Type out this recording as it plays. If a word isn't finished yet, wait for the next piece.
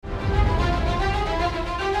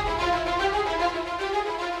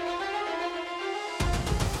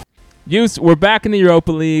Yus, we're back in the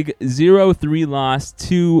Europa League. 0-3 loss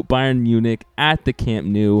to Bayern Munich at the Camp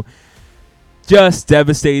Nou. Just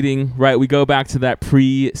devastating, right? We go back to that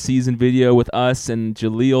pre-season video with us and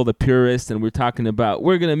Jaleel, the purist, and we're talking about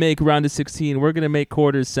we're going to make round of 16, we're going to make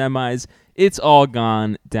quarters, semis. It's all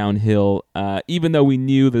gone downhill, even though we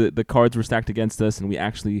knew that the cards were stacked against us and we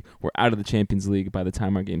actually were out of the Champions League by the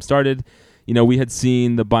time our game started. You know, we had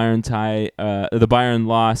seen the Bayern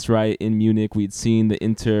loss, right, in Munich. We'd seen the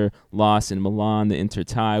Inter loss in Milan, the Inter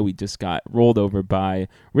tie. We just got rolled over by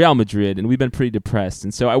Real Madrid, and we've been pretty depressed.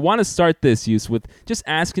 And so I want to start this, Yus, with just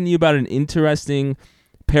asking you about an interesting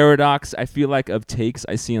paradox, I feel like, of takes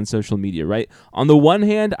I see on social media, right? On the one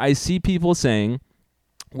hand, I see people saying,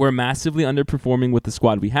 we're massively underperforming with the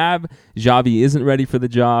squad we have. Xavi isn't ready for the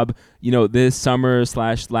job. You know, this summer /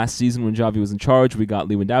 last season when Xavi was in charge, we got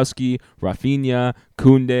Lewandowski, Rafinha,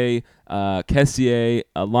 Koundé, Kessié,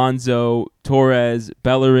 Alonso, Torres,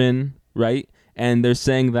 Bellerin, right? And they're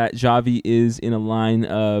saying that Xavi is in a line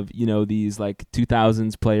of, you know, these like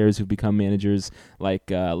 2000s players who've become managers like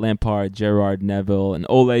Lampard, Gerrard, Neville, and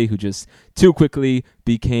Ole, who just too quickly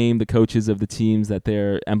became the coaches of the teams that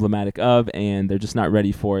they're emblematic of, and they're just not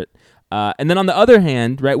ready for it. And then on the other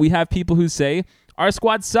hand, right, we have people who say our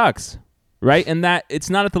squad sucks, right? And that it's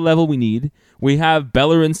not at the level we need. We have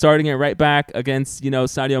Bellerin starting at right back against, you know,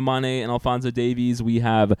 Sadio Mane and Alphonso Davies. We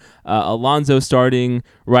have Alonso starting,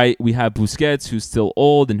 right? We have Busquets, who's still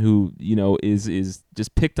old and who, you know, is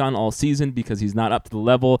just picked on all season because he's not up to the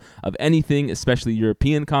level of anything, especially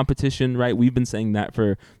European competition, right? We've been saying that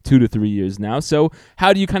for 2 to 3 years now. So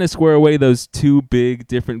how do you kind of square away those two big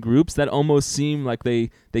different groups that almost seem like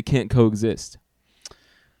they can't coexist?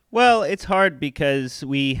 Well, it's hard because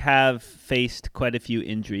we have faced quite a few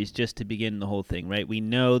injuries just to begin the whole thing, right? We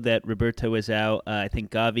know that Roberto is out. I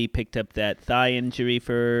think Gavi picked up that thigh injury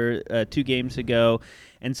for 2 games ago.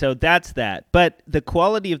 And so that's that. But the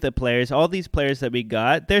quality of the players, all these players that we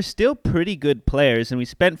got, they're still pretty good players. And we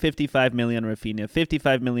spent 55 million on Rafinha,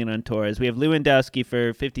 55 million on Torres. We have Lewandowski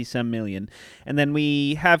for 50-some million. And then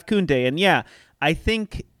we have Koundé. And yeah, I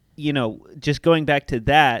think, you know, just going back to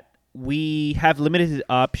that, we have limited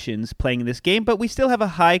options playing this game, but we still have a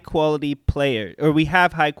high-quality player, or we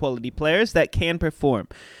have high-quality players that can perform.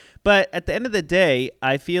 But at the end of the day,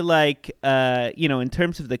 I feel like, you know, in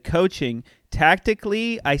terms of the coaching,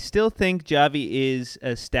 tactically, I still think Xavi is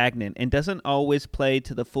stagnant and doesn't always play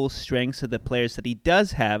to the full strengths of the players that he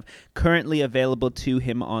does have currently available to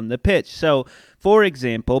him on the pitch. So, for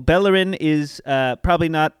example, Bellerin is probably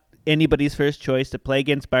not anybody's first choice to play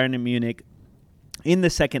against Bayern and Munich in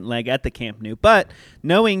the second leg at the Camp Nou. But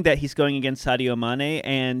knowing that he's going against Sadio Mane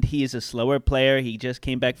and he is a slower player, he just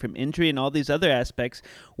came back from injury and all these other aspects,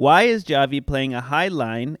 why is Xavi playing a high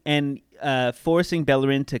line and forcing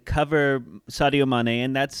Bellerin to cover Sadio Mane?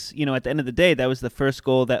 And that's, you know, at the end of the day, that was the first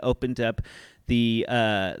goal that opened up the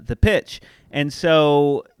pitch. And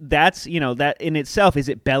so that's, you know, that in itself, is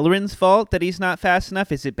it Bellerin's fault that he's not fast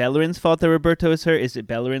enough? Is it Bellerin's fault that Roberto is hurt? Is it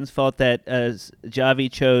Bellerin's fault that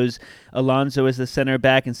Xavi chose Alonso as the center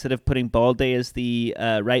back instead of putting Balde as the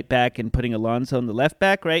right back and putting Alonso on the left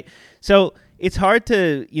back, right? So it's hard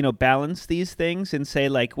to, you know, balance these things and say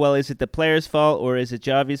like, well, is it the player's fault or is it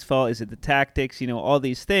Xavi's fault? Is it the tactics? You know, all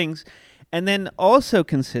these things. And then also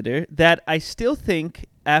consider that I still think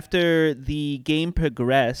after the game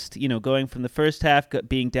progressed, you know, going from the first half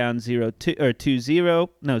being down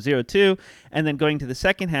 0-2, and then going to the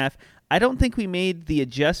second half, I don't think we made the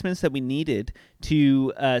adjustments that we needed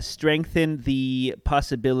to strengthen the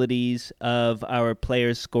possibilities of our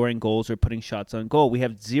players scoring goals or putting shots on goal. We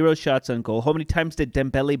have 0 shots on goal. How many times did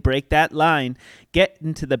Dembele break that line, get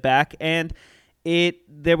into the back, and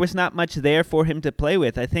there was not much there for him to play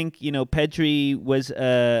with. I think, you know, Pedri was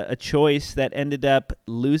a choice that ended up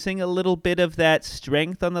losing a little bit of that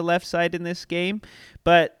strength on the left side in this game.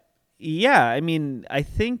 But yeah, I mean, I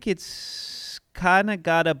think it's kind of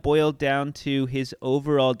got to boil down to his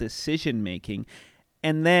overall decision making,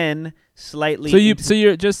 and then slightly. So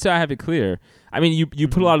you're just to have it clear. I mean, you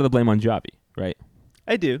put a lot of the blame on Xavi, right?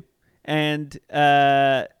 I do, and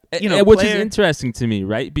you know, which is interesting to me,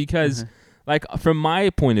 right? Because. Like, from my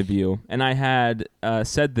point of view, and I had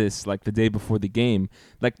said this, like, the day before the game,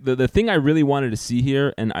 like, the thing I really wanted to see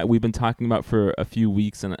here, and we've been talking about for a few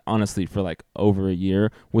weeks, and honestly for, like, over a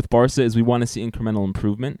year, with Barca, is we want to see incremental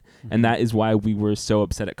improvement, and that is why we were so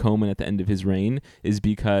upset at Koeman at the end of his reign, is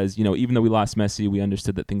because, you know, even though we lost Messi, we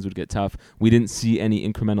understood that things would get tough. We didn't see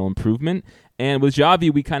any incremental improvement, and with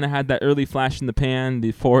Xavi, we kind of had that early flash in the pan,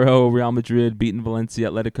 the 4-0 Real Madrid beating Valencia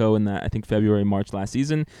Atletico in that, I think, February, March last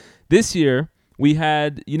season. This year, we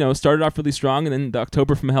had, started off really strong, and then the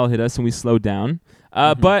October from hell hit us, and we slowed down.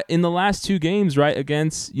 But in the last two games, right,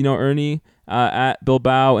 against, Ernie at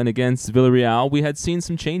Bilbao and against Villarreal, we had seen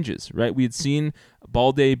some changes, right? We had seen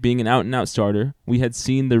Balde being an out-and-out starter. We had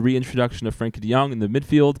seen the reintroduction of Frenkie de Jong in the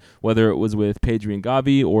midfield, whether it was with Pedri and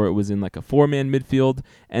Gavi or it was in like a four-man midfield.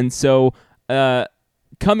 And so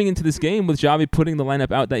coming into this game with Xavi putting the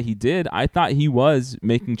lineup out that he did, I thought he was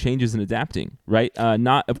making changes and adapting, right?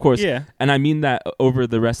 Not, of course, yeah. And I mean that over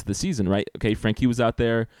the rest of the season, right? Okay, Frenkie was out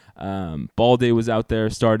there. Balde was out there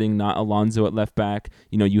starting, not Alonso at left back.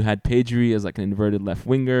 You had Pedri as like an inverted left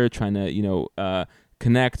winger trying to,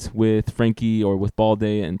 connect with Frenkie or with Balde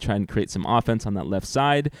and try and create some offense on that left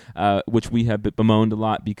side, which we have bemoaned a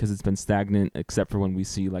lot because it's been stagnant, except for when we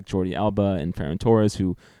see like Jordi Alba and Ferran Torres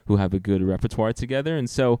who have a good repertoire together. And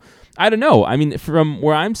so, I don't know. I mean, from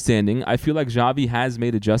where I'm standing, I feel like Xavi has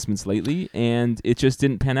made adjustments lately, and it just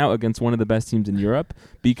didn't pan out against one of the best teams in Europe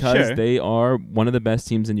because they are one of the best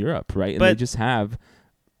teams in Europe, right? And they just have...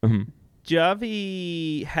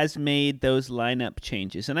 Xavi has made those lineup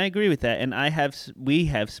changes, and I agree with that. And we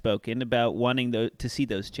have spoken about wanting to see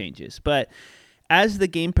those changes. But as the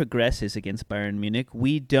game progresses against Bayern Munich,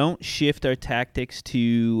 we don't shift our tactics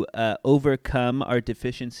to overcome our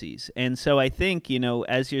deficiencies. And so I think,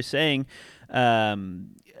 as you're saying,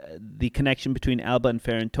 the connection between Alba and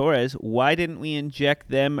Ferran Torres, why didn't we inject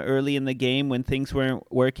them early in the game when things weren't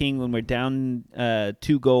working, when we're down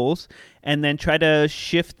 2 goals, and then try to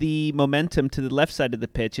shift the momentum to the left side of the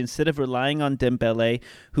pitch instead of relying on Dembele,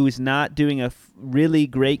 who is not doing a really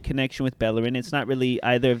great connection with Bellerin. It's not really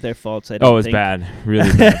either of their faults, I don't think. Oh, it's bad.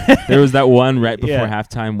 Really bad. There was that one right before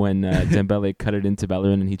halftime when Dembele cut it into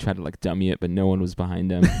Bellerin and he tried to like dummy it, but no one was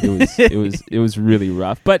behind him. It was really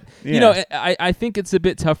rough. But, I think it's a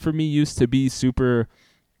bit tough for me to be super...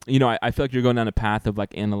 I feel like you're going down a path of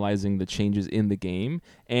like analyzing the changes in the game,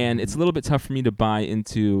 and it's a little bit tough for me to buy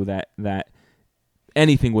into that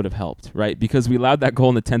anything would have helped, right? Because we allowed that goal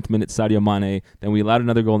in the 10th minute, Sadio Mane, then we allowed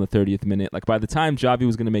another goal in the 30th minute. Like by the time Xavi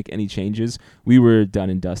was going to make any changes, we were done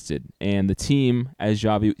and dusted. And the team, as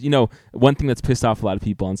Xavi, one thing that's pissed off a lot of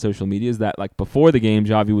people on social media is that like before the game,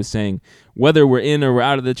 Xavi was saying, whether we're in or we're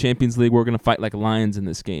out of the Champions League, we're going to fight like lions in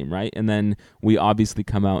this game, right? And then we obviously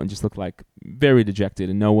come out and just look like very dejected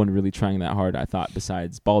and no one really trying that hard, I thought,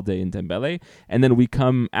 besides Balde and Dembele. And then we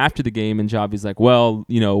come after the game and Xavi's like, well,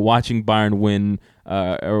 watching Bayern win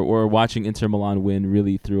or watching Inter Milan win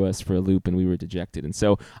really threw us for a loop and we were dejected. And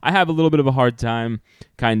so I have a little bit of a hard time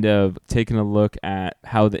kind of taking a look at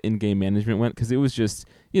how the in-game management went because it was just,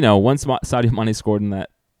 once Sadio Mane scored in that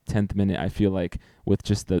 10th minute, I feel like with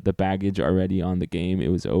just the baggage already on the game, it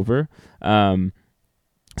was over.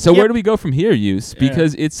 So where do we go from here, Yus?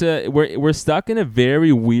 Because it's we're stuck in a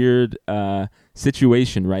very weird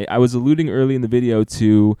situation, right? I was alluding early in the video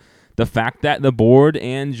to the fact that the board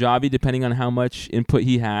and Xavi, depending on how much input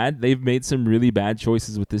he had, they've made some really bad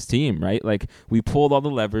choices with this team, right? Like we pulled all the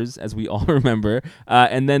levers, as we all remember,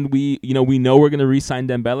 and then we know we're going to re-sign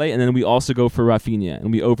Dembele, and then we also go for Rafinha,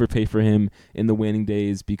 and we overpay for him in the waning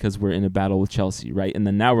days because we're in a battle with Chelsea, right? And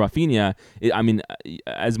then now Rafinha,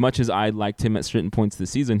 as much as I liked him at certain points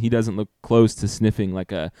this season, he doesn't look close to sniffing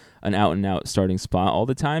like an out-and-out starting spot all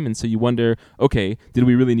the time, and so you wonder, okay, did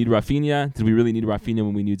we really need Rafinha? Did we really need Rafinha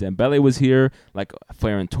when we knew Dembele was here? Like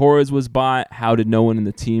Ferran Torres was bought. How did no one in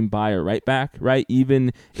the team buy a right back, right?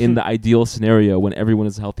 Even in the ideal scenario when everyone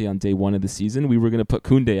is healthy on day one of the season, we were going to put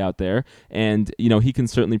Koundé out there, and he can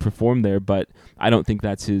certainly perform there, but I don't think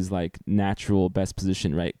that's his like natural best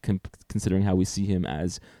position, right? Considering how we see him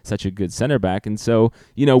as such a good center back. And so,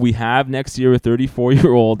 we have next year a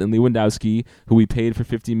 34-year-old in Lewandowski who we paid for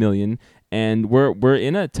 50 million, and we're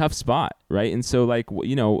in a tough spot, right? And so, like,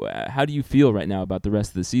 how do you feel right now about the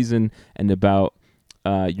rest of the season and about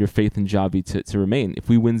your faith in Xavi to remain? If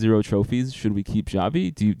we win 0 trophies, should we keep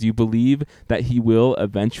Xavi? Do you believe that he will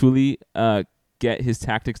eventually get his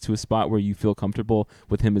tactics to a spot where you feel comfortable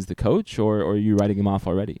with him as the coach, or are you writing him off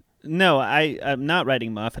already? No, I'm not writing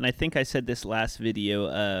him off, and I think I said this last video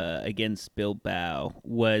against Bilbao,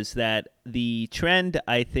 was that the trend,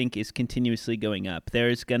 I think, is continuously going up.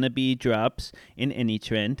 There's going to be drops in any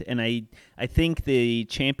trend, and I think the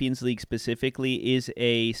Champions League specifically is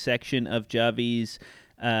a section of Xavi's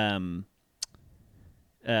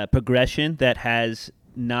progression that has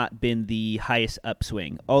not been the highest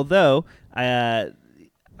upswing. Although,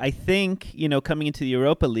 I think, coming into the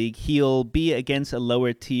Europa League, he'll be against a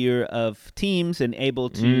lower tier of teams and able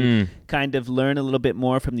to kind of learn a little bit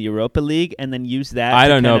more from the Europa League and then use that. I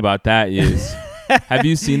don't know about that, Yus. Have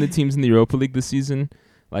you seen the teams in the Europa League this season?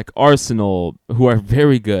 like Arsenal, who are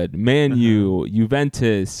very good, Man U,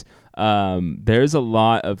 Juventus. There's a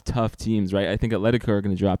lot of tough teams, right? I think Atletico are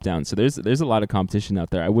going to drop down. So there's a lot of competition out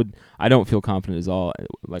there. I don't feel confident at all,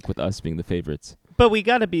 like with us being the favorites. But we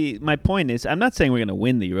got to be, my point is, I'm not saying we're going to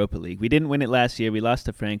win the Europa League. We didn't win it last year. We lost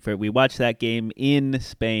to Frankfurt. We watched that game in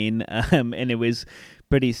Spain, and it was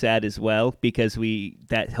pretty sad as well because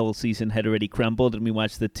that whole season had already crumbled, and we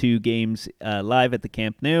watched the 2 games live at the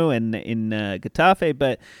Camp Nou and in Getafe.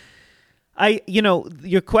 But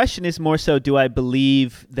your question is more so, do I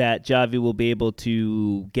believe that Xavi will be able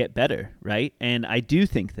to get better, right? And I do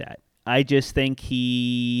think that. I just think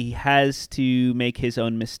he has to make his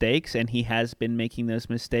own mistakes, and he has been making those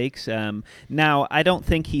mistakes. Now, I don't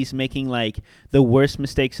think he's making like the worst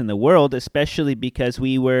mistakes in the world, especially because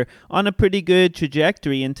we were on a pretty good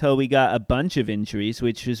trajectory until we got a bunch of injuries,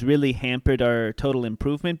 which has really hampered our total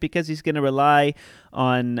improvement because he's going to rely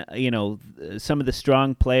on, some of the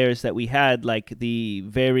strong players that we had, like the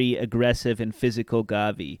very aggressive and physical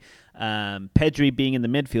Gavi. Pedri being in the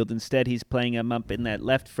midfield. Instead, he's playing him up in that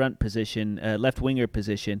left front position, left winger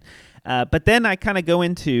position. But then I kind of go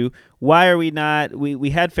into why are we not? We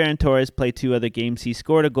had Ferran Torres play 2 other games. He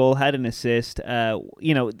scored a goal, had an assist.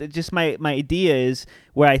 Just my idea is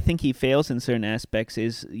where I think he fails in certain aspects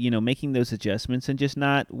is making those adjustments and just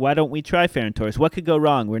not. Why don't we try Ferran Torres? What could go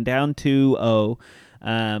wrong? We're down 2-0.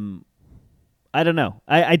 I don't know.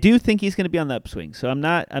 I do think he's going to be on the upswing. So I'm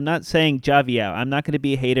not saying Xavi out. I'm not going to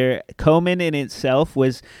be a hater. Koeman in itself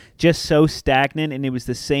was just so stagnant, and it was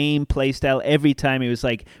the same play style every time. It was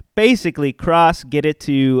like basically cross, get it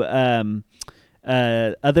to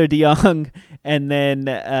other De Jong, and then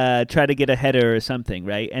try to get a header or something,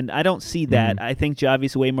 right? And I don't see that. I think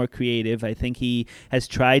Xavi's way more creative. I think he has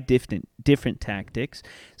tried different tactics.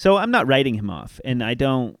 So I'm not writing him off, and I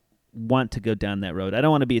don't want to go down that road. I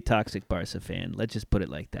don't want to be a toxic Barca fan. Let's just put it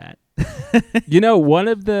like that. One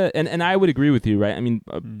of the and I would agree with you, right? I mean,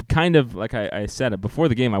 kind of like I said before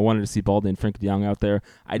the game, I wanted to see Balde and Frank de Jong out there.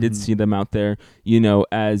 I did see them out there.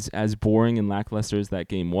 As boring and lackluster as that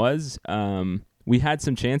game was, we had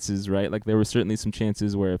some chances, right? Like there were certainly some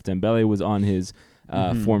chances where if Dembele was on his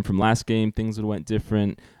form from last game, things would have went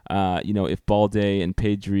different. If Balde and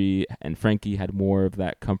Pedri and Frankie had more of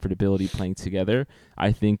that comfortability playing together,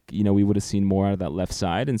 I think, we would have seen more out of that left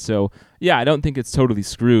side. And so, yeah, I don't think it's totally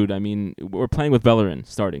screwed. I mean, we're playing with Bellerin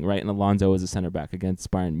starting, right? And Alonso as a center back against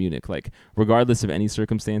Bayern Munich. Like, regardless of any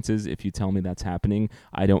circumstances, if you tell me that's happening,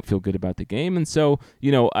 I don't feel good about the game. And so,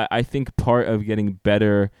 I think part of getting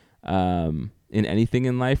better in anything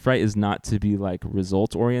in life, right, is not to be like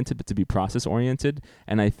result oriented, but to be process oriented.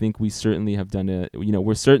 And I think we certainly have done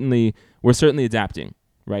we're certainly adapting,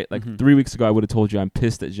 right? Like 3 weeks ago, I would have told you I'm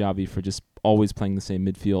pissed at Xavi for just always playing the same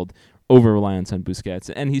midfield, over reliance on Busquets,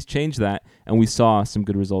 and he's changed that, and we saw some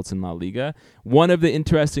good results in La Liga. One of the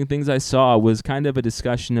interesting things I saw was kind of a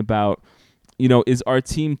discussion about, is our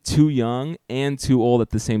team too young and too old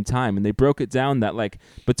at the same time? And they broke it down that like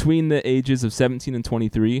between the ages of 17 and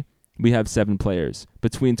 23, we have 7 players.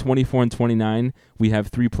 Between 24 and 29, we have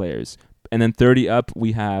 3 players. And then 30 up,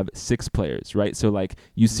 we have 6 players, right? So, like,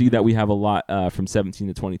 you see that we have a lot from 17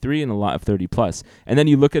 to 23 and a lot of 30 plus. And then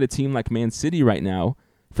you look at a team like Man City right now.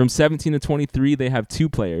 From 17 to 23, they have 2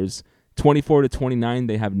 players. 24 to 29,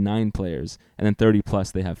 they have 9 players. And then 30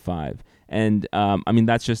 plus, they have 5. And,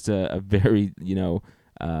 that's just a very,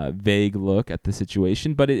 vague look at the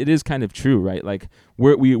situation, but it is kind of true, right? Like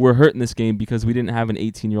we're hurt in this game because we didn't have an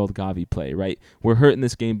 18-year-old Gavi play, right? We're hurt in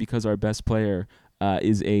this game because our best player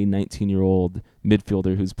is a 19-year-old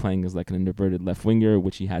midfielder who's playing as like an inverted left winger,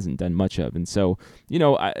 which he hasn't done much of. And so,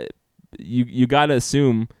 you got to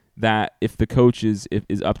assume that if the coach is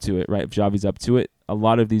up to it, right? If Xavi's up to it, a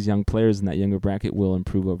lot of these young players in that younger bracket will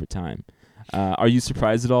improve over time. Are you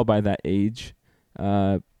surprised at all by that age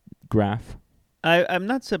graph? I'm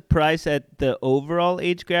not surprised at the overall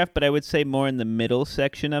age graph, but I would say more in the middle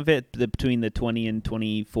section of it, between the 20 and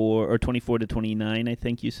 24, or 24 to 29, I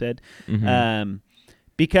think you said.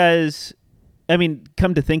 Because,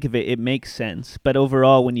 come to think of it, it makes sense. But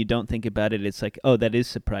overall, when you don't think about it, it's like, oh, that is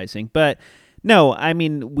surprising. But no,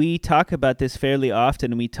 we talk about this fairly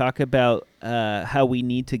often. We talk about how we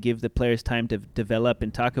need to give the players time to develop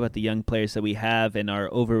and talk about the young players that we have and our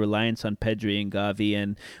over-reliance on Pedri and Gavi.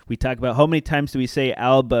 And we talk about how many times do we say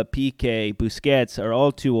Alba, Piqué, Busquets are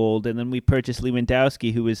all too old. And then we purchase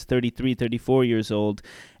Lewandowski, who is 33, 34 years old.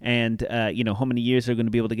 And, how many years are going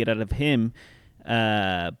to be able to get out of him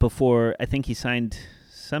before I think he signed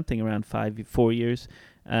something around 4 years.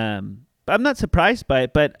 I'm not surprised by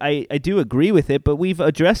it, but I do agree with it. But we've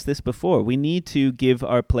addressed this before. We need to give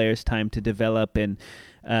our players time to develop and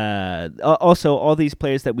Also, all these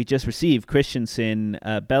players that we just received, Christensen,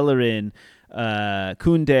 Bellerin,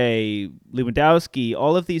 Koundé, Lewandowski,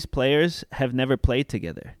 all of these players have never played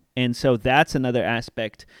together. And so that's another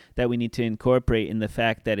aspect that we need to incorporate in the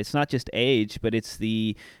fact that it's not just age, but it's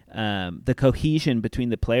the cohesion between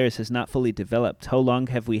the players has not fully developed. How long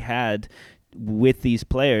have we had with these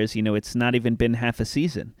players? It's not even been half a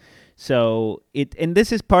season. So and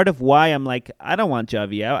this is part of why I'm like, I don't want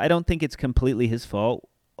Xavi out. I don't think it's completely his fault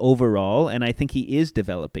overall, and I think he is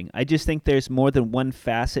developing. I just think there's more than one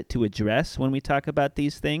facet to address when we talk about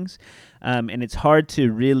these things, and it's hard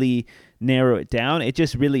to really narrow it down. It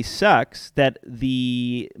just really sucks that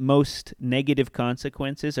the most negative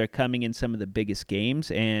consequences are coming in some of the biggest games,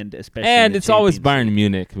 and especially and it's always Bayern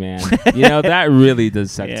Munich, man. That really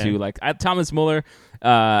does suck too. Like Thomas Muller,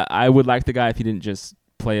 I would like the guy if he didn't just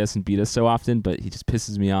play us and beat us so often, but he just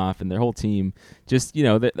pisses me off, and their whole team just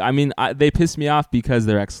they piss me off because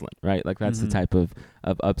they're excellent, right? Like that's the type of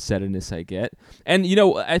upsetness I get. And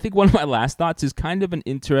I think one of my last thoughts is kind of an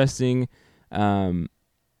interesting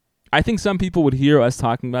I think some people would hear us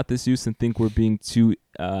talking about this use and think we're being too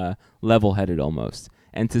level-headed almost,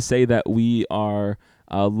 and to say that we are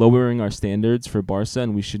lowering our standards for Barca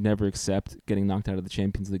and we should never accept getting knocked out of the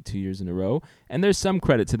Champions League 2 years in a row. And there's some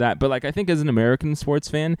credit to that. But I think as an American sports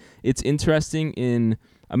fan, it's interesting in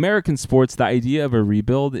American sports, the idea of a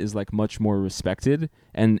rebuild is much more respected,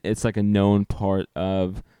 and it's a known part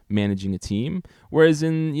of managing a team. Whereas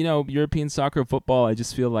in, European soccer, football, I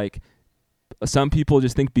just feel like some people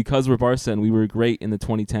just think because we're Barca and we were great in the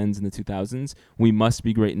 2010s and the 2000s, we must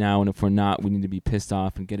be great now. And if we're not, we need to be pissed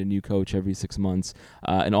off and get a new coach every 6 months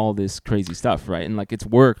and all this crazy stuff, right? And it's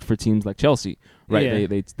worked for teams like Chelsea, right?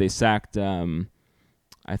 Yeah. They sacked,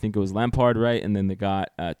 I think it was Lampard, right? And then they got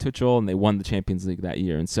Tuchel, and they won the Champions League that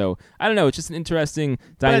year. And so, I don't know, it's just an interesting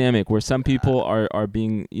dynamic where some people are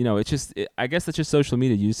being, I guess that's just social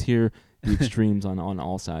media. You just hear the extremes on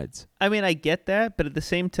all sides. I mean, I get that, but at the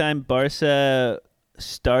same time, Barca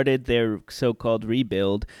started their so-called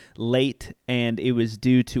rebuild late, and it was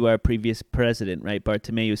due to our previous president, right?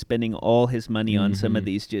 Bartomeu spending all his money on some of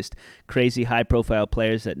these just crazy high-profile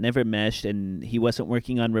players that never meshed, and he wasn't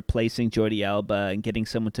working on replacing Jordi Alba and getting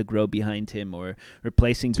someone to grow behind him or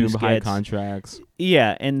replacing Busquets. High contracts.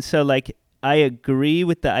 Yeah, and so I agree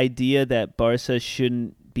with the idea that Barca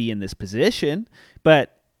shouldn't be in this position,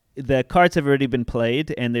 but the cards have already been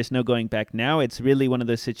played and there's no going back now. It's really one of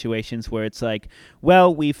those situations where it's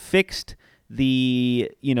we fixed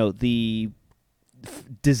the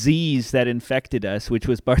disease that infected us, which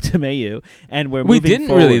was Bartomeu, and we're moving forward. We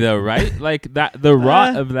didn't really though, right? The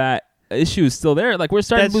rot of that issue is still there. We're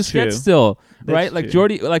starting Busquets still, right? That's true.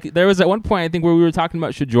 Jordi, there was at one point I think where we were talking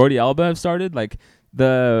about should Jordi Alba have started.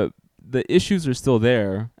 The issues are still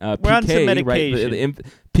there. We're on some medication. Right?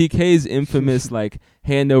 PK's infamous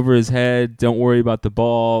hand over his head, don't worry about the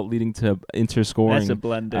ball, leading to interscoring. That's a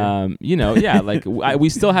blunder. We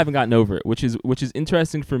still haven't gotten over it, which is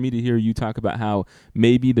interesting for me to hear you talk about how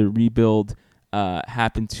maybe the rebuild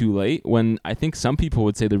happened too late, when I think some people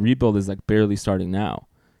would say the rebuild is barely starting now,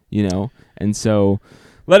 and so.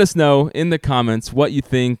 Let us know in the comments what you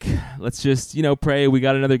think. Let's just, pray. We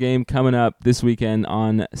got another game coming up this weekend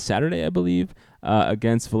on Saturday, I believe,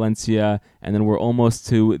 against Valencia, and then we're almost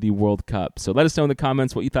to the World Cup. So let us know in the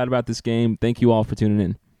comments what you thought about this game. Thank you all for tuning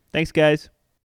in. Thanks, guys.